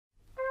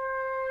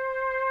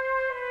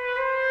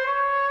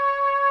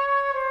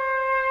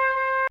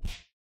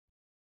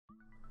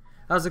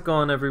How's it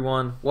going,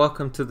 everyone?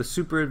 Welcome to the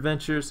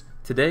TheSuperAdventures.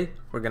 Today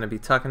we're going to be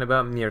talking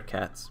about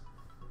meerkats.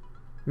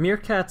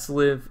 Meerkats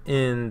live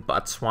in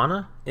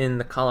Botswana in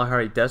the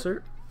Kalahari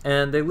Desert,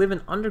 and they live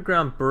in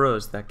underground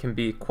burrows that can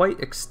be quite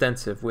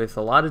extensive with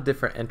a lot of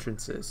different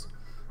entrances.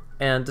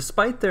 And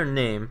despite their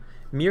name,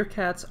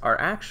 meerkats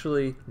are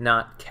actually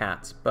not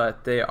cats,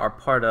 but they are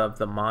part of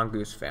the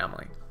mongoose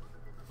family.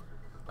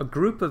 A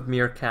group of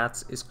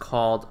meerkats is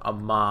called a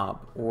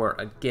mob or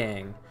a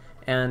gang,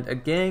 and a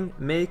gang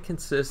may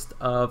consist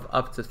of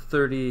up to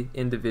 30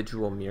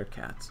 individual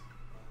meerkats.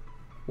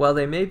 While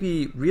they may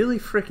be really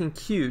freaking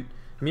cute,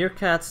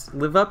 meerkats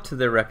live up to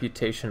their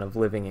reputation of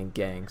living in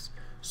gangs.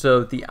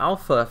 So the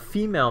alpha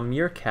female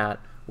meerkat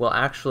will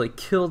actually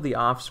kill the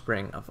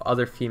offspring of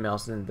other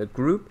females in the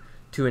group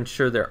to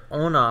ensure their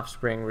own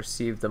offspring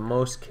receive the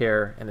most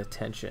care and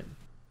attention.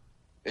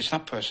 It's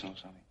not personal,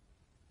 Sonny.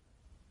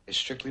 It's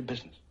strictly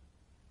business.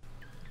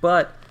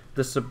 But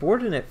the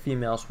subordinate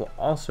females will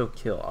also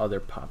kill other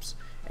pups,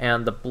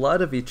 and the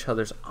blood of each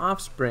other's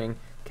offspring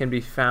can be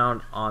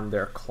found on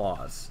their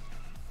claws.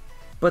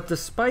 But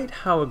despite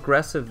how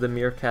aggressive the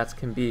meerkats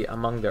can be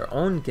among their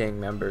own gang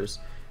members,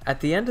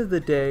 at the end of the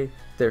day,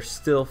 they're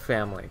still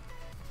family.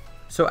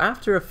 So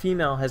after a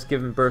female has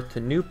given birth to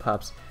new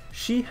pups,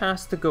 she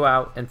has to go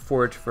out and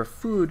forage for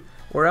food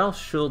or else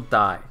she'll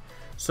die.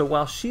 So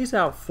while she's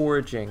out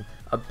foraging,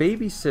 a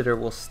babysitter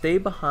will stay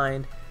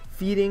behind,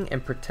 feeding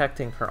and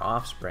protecting her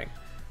offspring.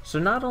 So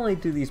not only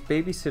do these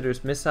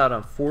babysitters miss out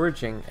on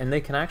foraging, and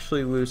they can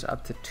actually lose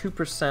up to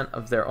 2%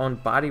 of their own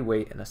body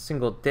weight in a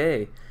single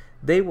day,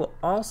 they will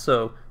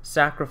also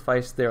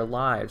sacrifice their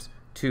lives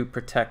to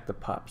protect the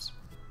pups.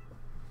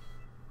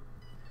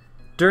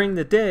 During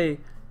the day,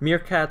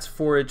 meerkats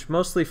forage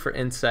mostly for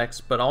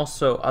insects, but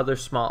also other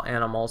small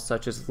animals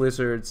such as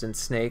lizards and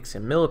snakes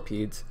and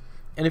millipedes.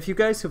 And if you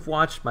guys have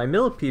watched my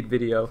millipede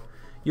video,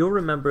 you'll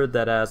remember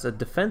that as a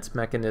defense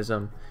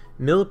mechanism,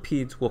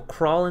 millipedes will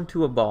crawl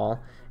into a ball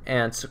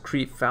and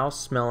secrete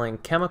foul-smelling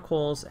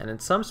chemicals, and in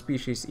some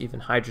species even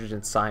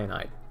hydrogen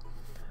cyanide.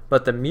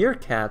 But the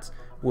meerkats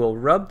will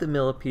rub the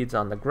millipedes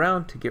on the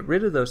ground to get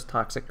rid of those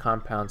toxic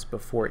compounds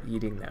before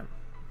eating them.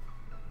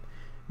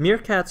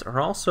 Meerkats are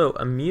also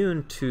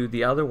immune to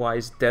the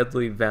otherwise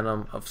deadly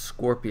venom of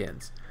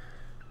scorpions.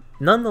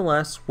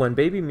 Nonetheless, when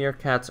baby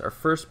meerkats are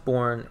first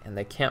born and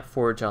they can't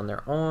forage on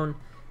their own,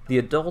 the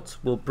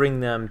adults will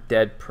bring them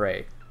dead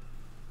prey.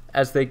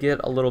 As they get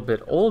a little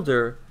bit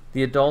older,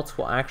 the adults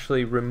will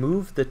actually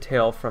remove the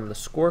tail from the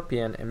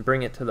scorpion and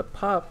bring it to the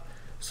pup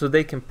so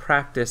they can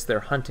practice their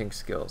hunting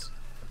skills.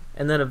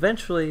 And then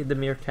eventually the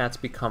meerkats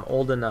become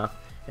old enough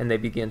and they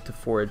begin to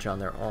forage on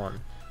their own.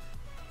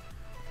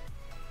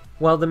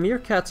 While the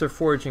meerkats are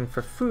foraging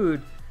for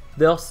food,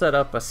 they'll set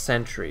up a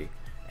sentry.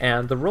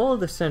 And the role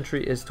of the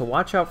sentry is to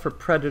watch out for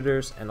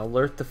predators and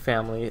alert the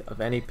family of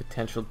any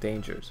potential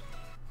dangers.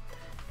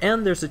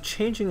 And there's a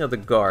changing of the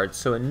guard,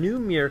 so a new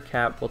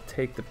meerkat will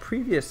take the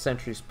previous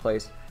sentry's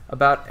place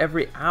about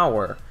every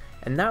hour,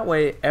 and that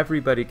way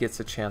everybody gets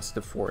a chance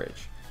to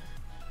forage.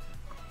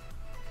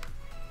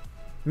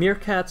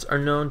 Meerkats are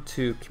known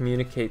to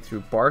communicate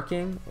through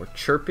barking or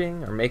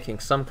chirping or making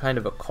some kind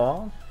of a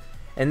call,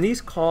 and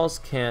these calls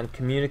can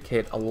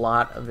communicate a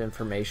lot of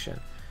information.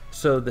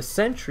 So the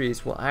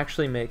sentries will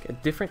actually make a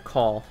different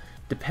call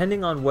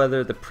depending on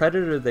whether the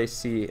predator they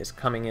see is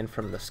coming in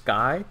from the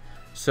sky,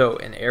 so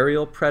an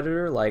aerial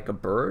predator like a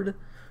bird,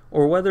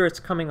 or whether it's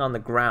coming on the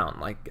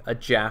ground like a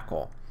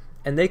jackal.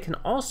 And they can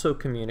also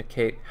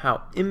communicate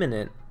how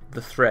imminent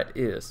the threat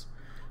is.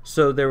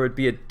 So there would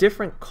be a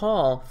different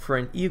call for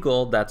an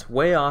eagle that's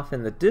way off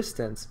in the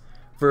distance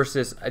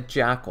versus a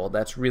jackal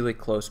that's really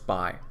close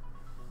by.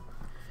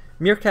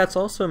 Meerkats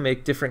also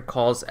make different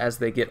calls as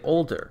they get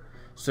older.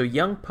 So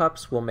young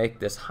pups will make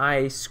this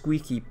high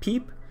squeaky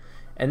peep,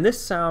 and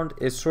this sound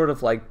is sort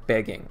of like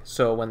begging.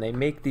 So when they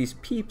make these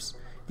peeps,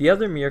 the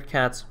other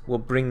meerkats will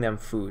bring them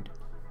food.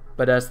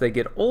 But as they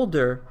get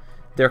older,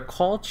 their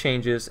call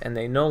changes and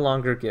they no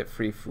longer get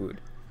free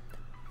food.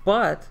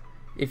 But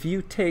if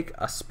you take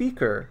a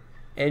speaker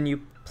and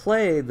you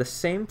play the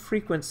same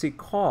frequency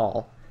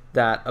call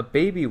that a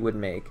baby would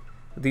make,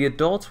 the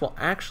adults will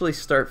actually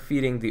start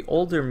feeding the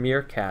older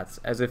meerkats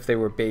as if they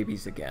were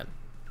babies again.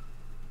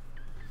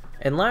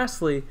 And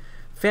lastly,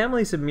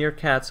 families of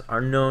meerkats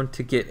are known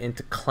to get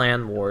into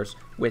clan wars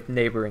with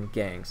neighboring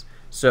gangs.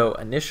 So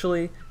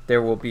initially,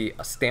 there will be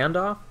a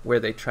standoff where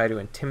they try to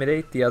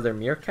intimidate the other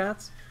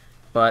meerkats,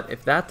 but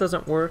if that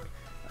doesn't work,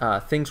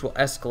 things will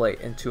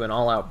escalate into an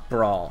all-out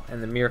brawl,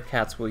 and the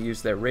meerkats will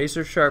use their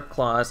razor-sharp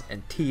claws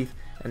and teeth,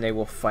 and they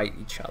will fight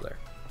each other.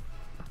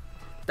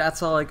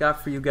 That's all I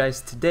got for you guys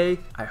today.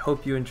 I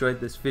hope you enjoyed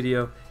this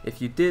video. If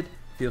you did,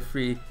 feel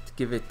free to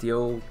give it the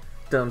old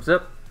thumbs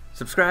up,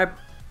 subscribe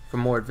for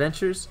more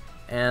adventures,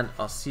 and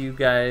I'll see you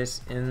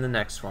guys in the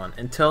next one.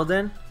 Until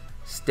then,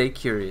 stay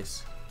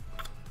curious.